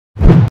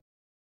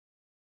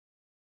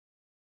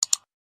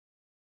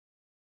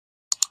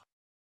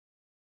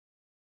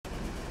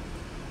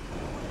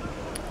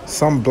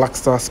Some Black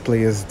Stars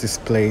players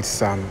displayed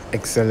some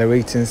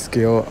accelerating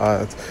skill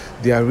at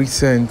their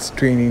recent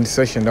training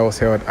session that was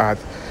held at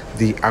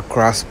the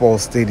Accra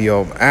Sports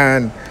Stadium.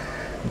 And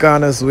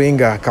Ghana's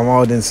winger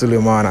Kamaldeen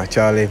Sulemana,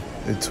 Charlie,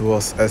 it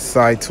was a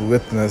sight to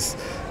witness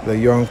the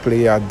young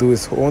player do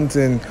his own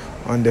thing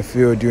on the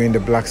field during the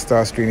Black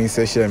Stars training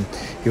session.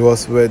 He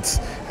was with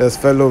his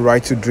fellow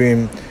Right to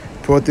Dream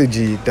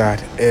protege,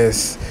 that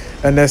is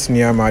Ernest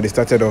Nyama. They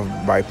started off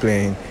by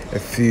playing a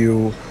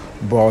few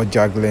ball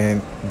juggling,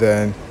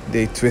 then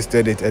they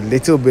twisted it a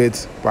little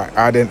bit by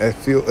adding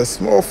a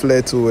small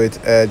flair to it.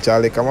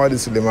 Charlie, Kamaldeen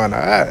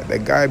Sulemana, the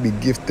guy be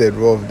gifted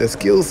rough. The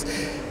skills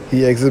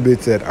he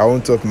exhibited, I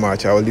won't talk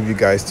much. I will leave you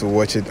guys to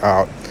watch it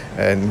out,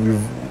 and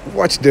we've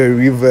watched the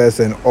reverse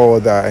and all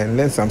that and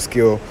learn some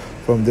skill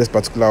from this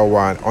particular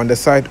one. On the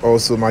side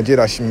also, Majid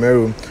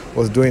Ashimeru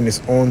was doing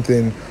his own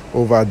thing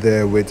over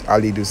there with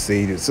Ali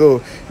Duseidu.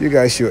 So you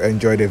guys should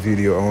enjoy the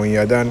video, and when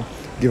you're done,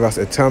 give us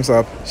a thumbs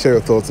up, share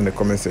your thoughts in the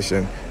comment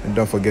section, and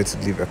don't forget to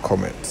leave a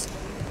comment.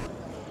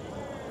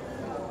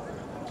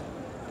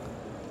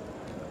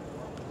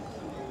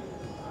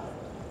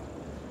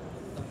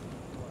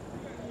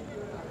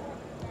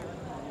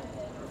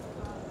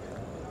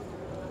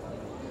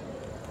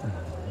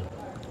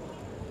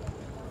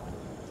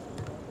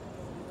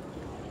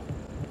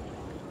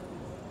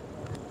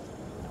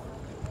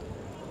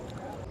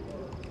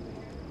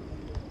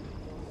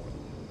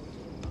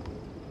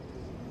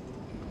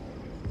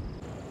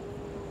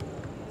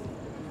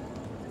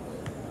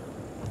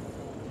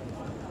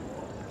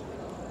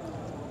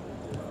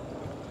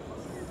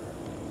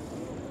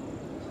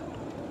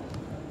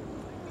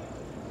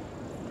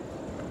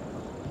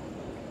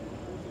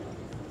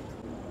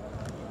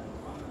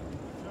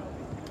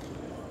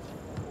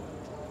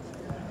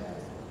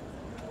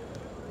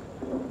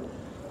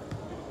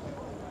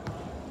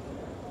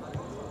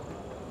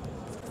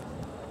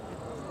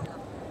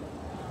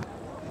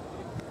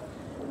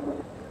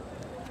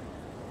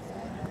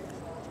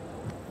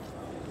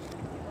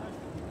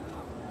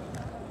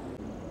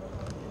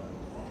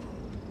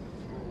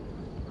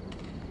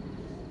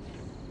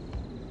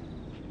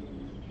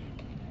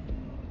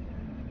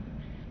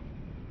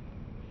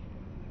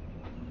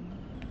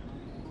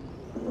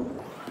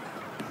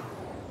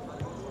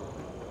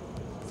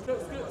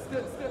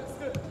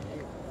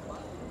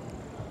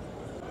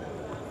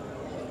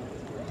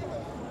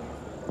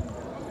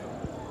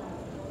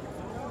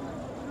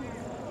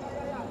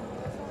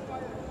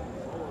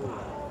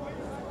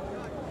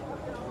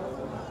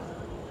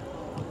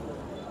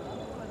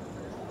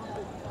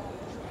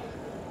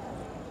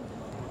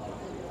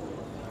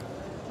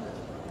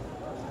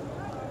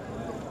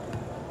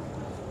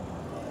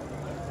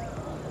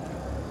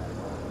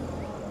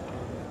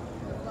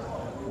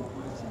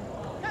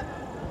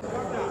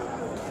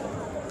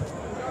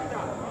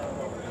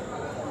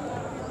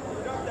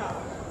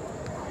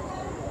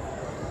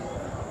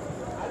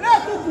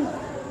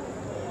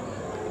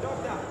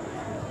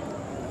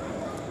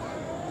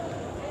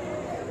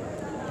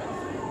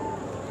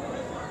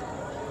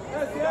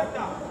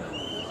 Yes,